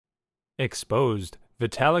Exposed.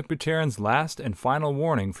 Vitalik Buterin's last and final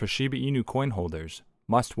warning for Shiba Inu coin holders.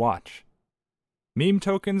 Must watch. Meme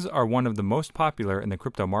tokens are one of the most popular in the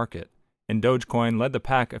crypto market, and Dogecoin led the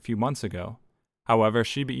pack a few months ago. However,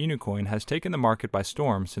 Shiba Inu Coin has taken the market by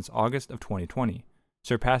storm since August of 2020,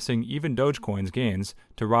 surpassing even Dogecoin's gains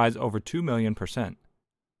to rise over 2 million%.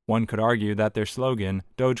 One could argue that their slogan,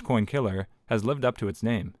 Dogecoin Killer, has lived up to its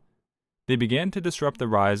name. They began to disrupt the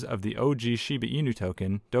rise of the OG Shiba Inu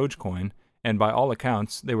token, Dogecoin, and by all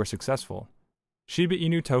accounts, they were successful. Shiba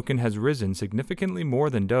Inu token has risen significantly more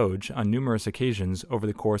than Doge on numerous occasions over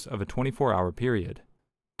the course of a 24-hour period.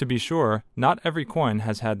 To be sure, not every coin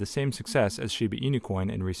has had the same success as Shiba Inu Coin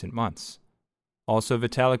in recent months. Also,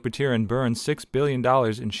 Vitalik Buterin burned $6 billion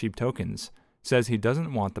in Shib tokens, says he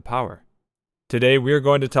doesn't want the power. Today we are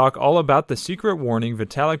going to talk all about the secret warning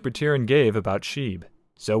Vitalik Buterin gave about Shib.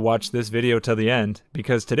 So watch this video till the end,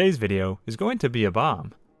 because today's video is going to be a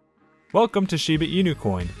bomb. Welcome to Shiba Inu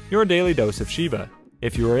Coin, your daily dose of Shiba.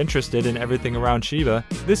 If you are interested in everything around Shiba,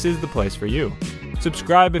 this is the place for you.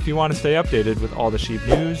 Subscribe if you want to stay updated with all the Shib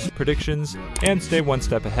news, predictions, and stay one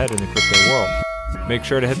step ahead in the crypto world. Make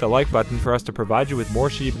sure to hit the like button for us to provide you with more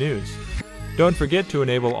Shib news. Don't forget to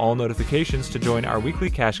enable all notifications to join our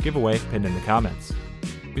weekly cash giveaway pinned in the comments.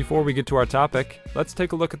 Before we get to our topic, let's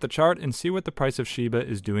take a look at the chart and see what the price of Shiba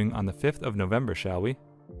is doing on the 5th of November, shall we?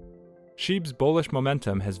 Shib's bullish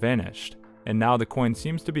momentum has vanished, and now the coin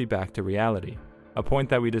seems to be back to reality, a point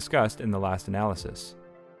that we discussed in the last analysis.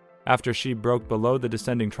 After Shib broke below the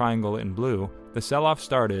descending triangle in blue, the sell-off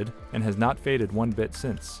started and has not faded one bit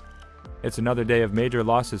since. It's another day of major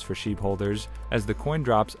losses for Shib holders as the coin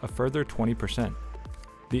drops a further 20%.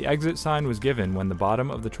 The exit sign was given when the bottom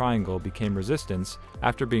of the triangle became resistance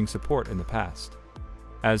after being support in the past.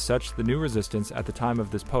 As such, the new resistance at the time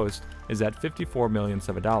of this post is at 54 millionths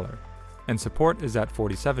of a dollar, and support is at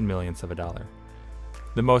 47 millionths of a dollar.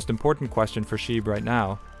 The most important question for Shib right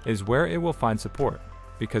now is where it will find support,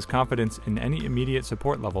 because confidence in any immediate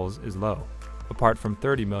support levels is low, apart from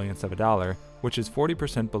 30 millionths of a dollar, which is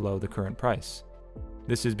 40% below the current price.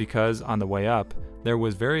 This is because, on the way up, there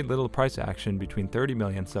was very little price action between 30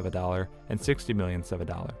 millionths of a dollar and 60 millionths of a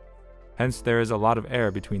dollar. Hence, there is a lot of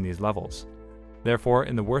air between these levels. Therefore,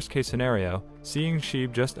 in the worst case scenario, seeing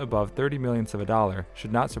Shib just above 30 millionths of a dollar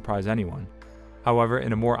should not surprise anyone. However,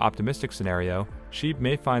 in a more optimistic scenario, Shib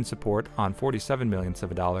may find support on 47 millionths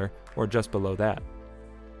of a dollar or just below that.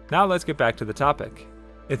 Now let's get back to the topic.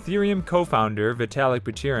 Ethereum co-founder Vitalik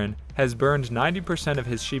Buterin has burned 90% of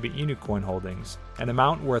his Shiba Inu coin holdings, an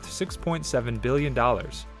amount worth $6.7 billion.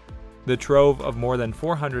 The trove of more than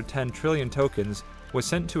 410 trillion tokens was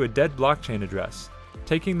sent to a dead blockchain address,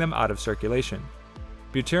 taking them out of circulation.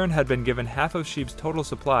 Buterin had been given half of Shib's total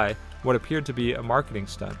supply, what appeared to be a marketing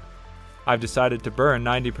stunt. I've decided to burn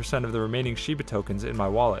 90% of the remaining Shiba tokens in my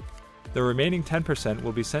wallet. The remaining 10%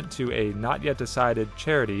 will be sent to a not-yet-decided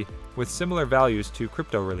charity with similar values to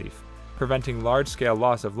Crypto Relief, preventing large-scale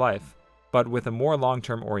loss of life, but with a more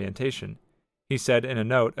long-term orientation, he said in a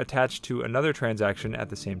note attached to another transaction at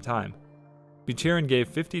the same time. Buterin gave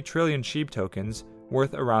 50 trillion Shib tokens,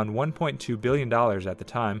 worth around $1.2 billion at the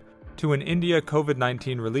time, to an India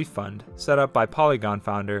COVID-19 relief fund set up by Polygon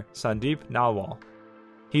founder Sandeep Nalwal.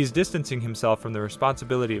 He's distancing himself from the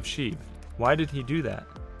responsibility of Shib. Why did he do that?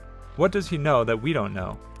 What does he know that we don't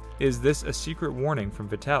know? Is this a secret warning from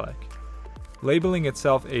Vitalik? Labeling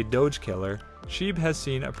itself a Doge killer, Shib has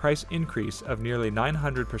seen a price increase of nearly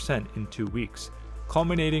 900% in 2 weeks,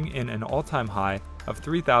 culminating in an all-time high of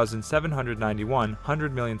 3,791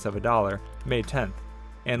 hundred millionths of a dollar May 10th,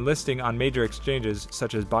 and listing on major exchanges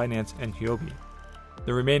such as Binance and Huobi.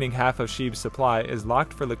 The remaining half of Shib's supply is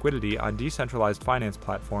locked for liquidity on decentralized finance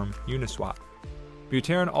platform Uniswap.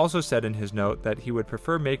 Buterin also said in his note that he would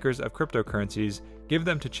prefer makers of cryptocurrencies give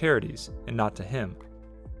them to charities and not to him.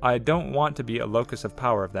 "I don't want to be a locus of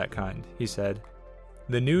power of that kind," he said.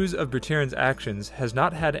 The news of Buterin's actions has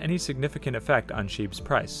not had any significant effect on Shib's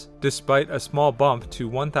price, despite a small bump to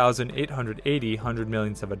 1,880 hundred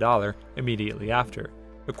millionths of a dollar immediately after,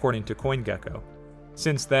 according to CoinGecko.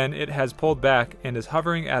 Since then, it has pulled back and is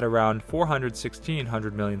hovering at around 416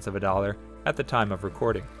 hundred millionths of a dollar at the time of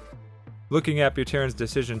recording. Looking at Buterin's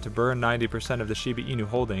decision to burn 90% of the Shiba Inu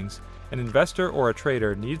holdings, an investor or a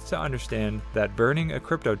trader needs to understand that burning a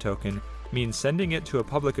crypto token means sending it to a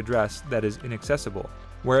public address that is inaccessible,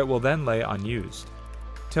 where it will then lay unused.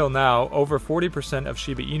 Till now, over 40% of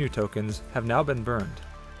Shiba Inu tokens have now been burned,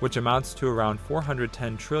 which amounts to around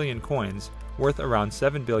 410 trillion coins, worth around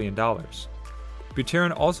 $7 billion.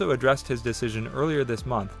 Buterin also addressed his decision earlier this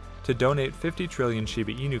month to donate 50 trillion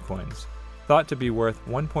Shiba Inu coins, thought to be worth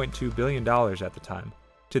 $1.2 billion at the time,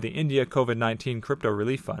 to the India COVID-19 Crypto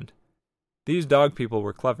Relief Fund. These dog people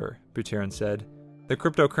were clever, Buterin said. The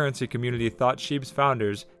cryptocurrency community thought Shib's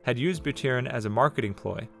founders had used Buterin as a marketing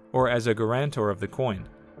ploy or as a guarantor of the coin,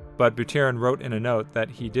 but Buterin wrote in a note that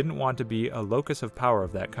he didn't want to be a locus of power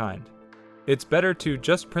of that kind. It's better to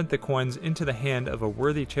just print the coins into the hand of a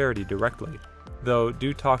worthy charity directly, though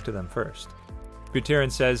do talk to them first.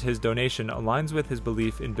 Buterin says his donation aligns with his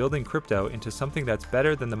belief in building crypto into something that's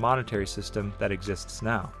better than the monetary system that exists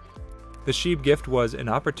now. The Shib gift was an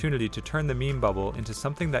opportunity to turn the meme bubble into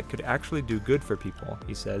something that could actually do good for people,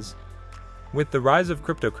 he says. With the rise of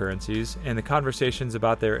cryptocurrencies and the conversations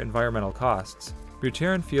about their environmental costs,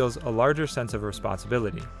 Buterin feels a larger sense of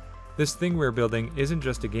responsibility. This thing we're building isn't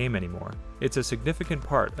just a game anymore, it's a significant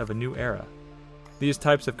part of a new era. These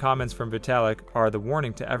types of comments from Vitalik are the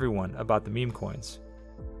warning to everyone about the meme coins.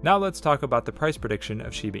 Now let's talk about the price prediction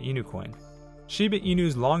of Shiba Inu coin. Shiba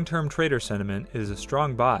Inu's long-term trader sentiment is a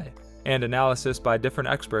strong buy, and analysis by different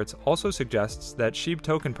experts also suggests that Shib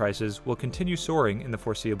token prices will continue soaring in the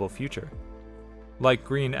foreseeable future. Like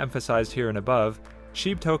Green emphasized here and above,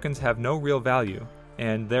 Shib tokens have no real value,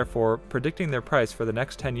 and therefore predicting their price for the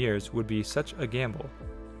next 10 years would be such a gamble.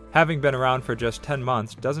 Having been around for just 10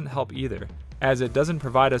 months doesn't help either, as it doesn't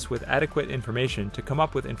provide us with adequate information to come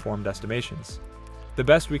up with informed estimations. The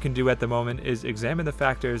best we can do at the moment is examine the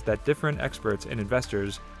factors that different experts and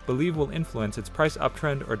investors believe will influence its price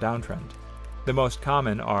uptrend or downtrend. The most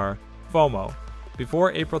common are FOMO.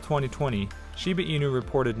 Before April 2020, Shiba Inu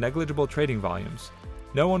reported negligible trading volumes.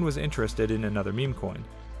 No one was interested in another meme coin.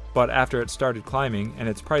 But after it started climbing and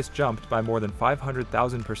its price jumped by more than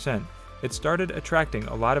 500,000%, it started attracting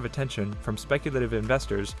a lot of attention from speculative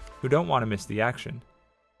investors who don't want to miss the action.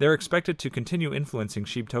 They're expected to continue influencing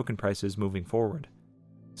Shib token prices moving forward.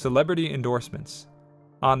 Celebrity endorsements.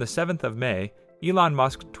 On the 7th of May, Elon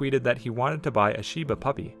Musk tweeted that he wanted to buy a Shiba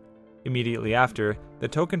puppy. Immediately after, the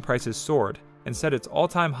token prices soared and set its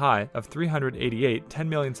all-time high of 388 10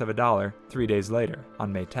 millionths of a dollar 3 days later,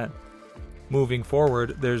 on May 10th. Moving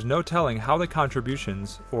forward, there's no telling how the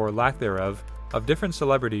contributions, or lack thereof, of different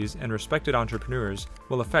celebrities and respected entrepreneurs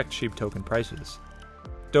will affect Shib token prices.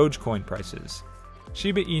 Dogecoin prices.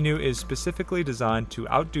 Shiba Inu is specifically designed to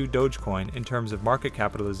outdo Dogecoin in terms of market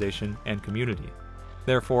capitalization and community.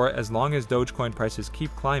 Therefore, as long as Dogecoin prices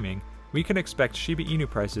keep climbing, we can expect Shiba Inu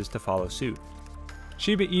prices to follow suit.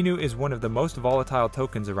 Shiba Inu is one of the most volatile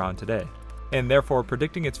tokens around today, and therefore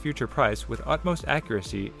predicting its future price with utmost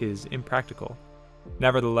accuracy is impractical.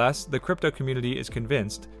 Nevertheless, the crypto community is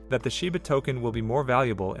convinced that the Shiba token will be more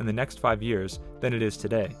valuable in the next 5 years than it is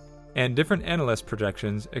today, and different analyst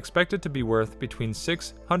projections expect it to be worth between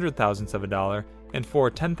 600 thousandths of a dollar and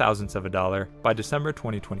 4 10,000ths of a dollar by December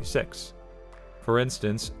 2026. For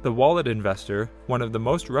instance, The Wallet Investor, one of the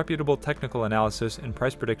most reputable technical analysis and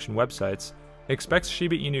price prediction websites, expects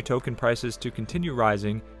Shiba Inu token prices to continue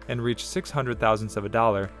rising and reach 600 thousandths of a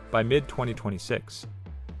dollar by mid-2026.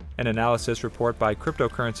 An analysis report by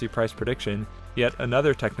Cryptocurrency Price Prediction, yet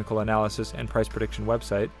another technical analysis and price prediction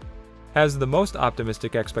website, has the most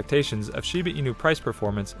optimistic expectations of Shiba Inu price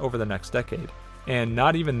performance over the next decade, and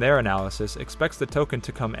not even their analysis expects the token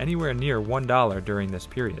to come anywhere near $1 during this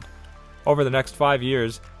period. Over the next 5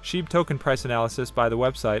 years, Shib token price analysis by the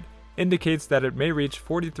website indicates that it may reach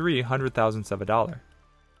 43 hundred-thousandths of a dollar.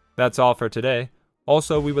 That's all for today.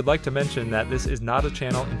 Also, we would like to mention that this is not a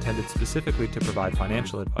channel intended specifically to provide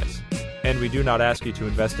financial advice, and we do not ask you to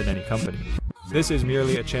invest in any company. This is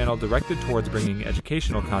merely a channel directed towards bringing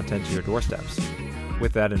educational content to your doorsteps.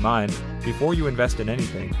 With that in mind, before you invest in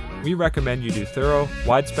anything, we recommend you do thorough,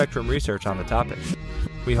 wide-spectrum research on the topic.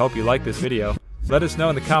 We hope you like this video. Let us know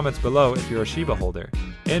in the comments below if you're a Shiba holder,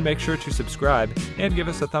 and make sure to subscribe and give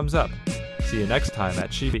us a thumbs up. See you next time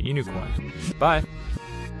at Shiba Inu Coin. Bye!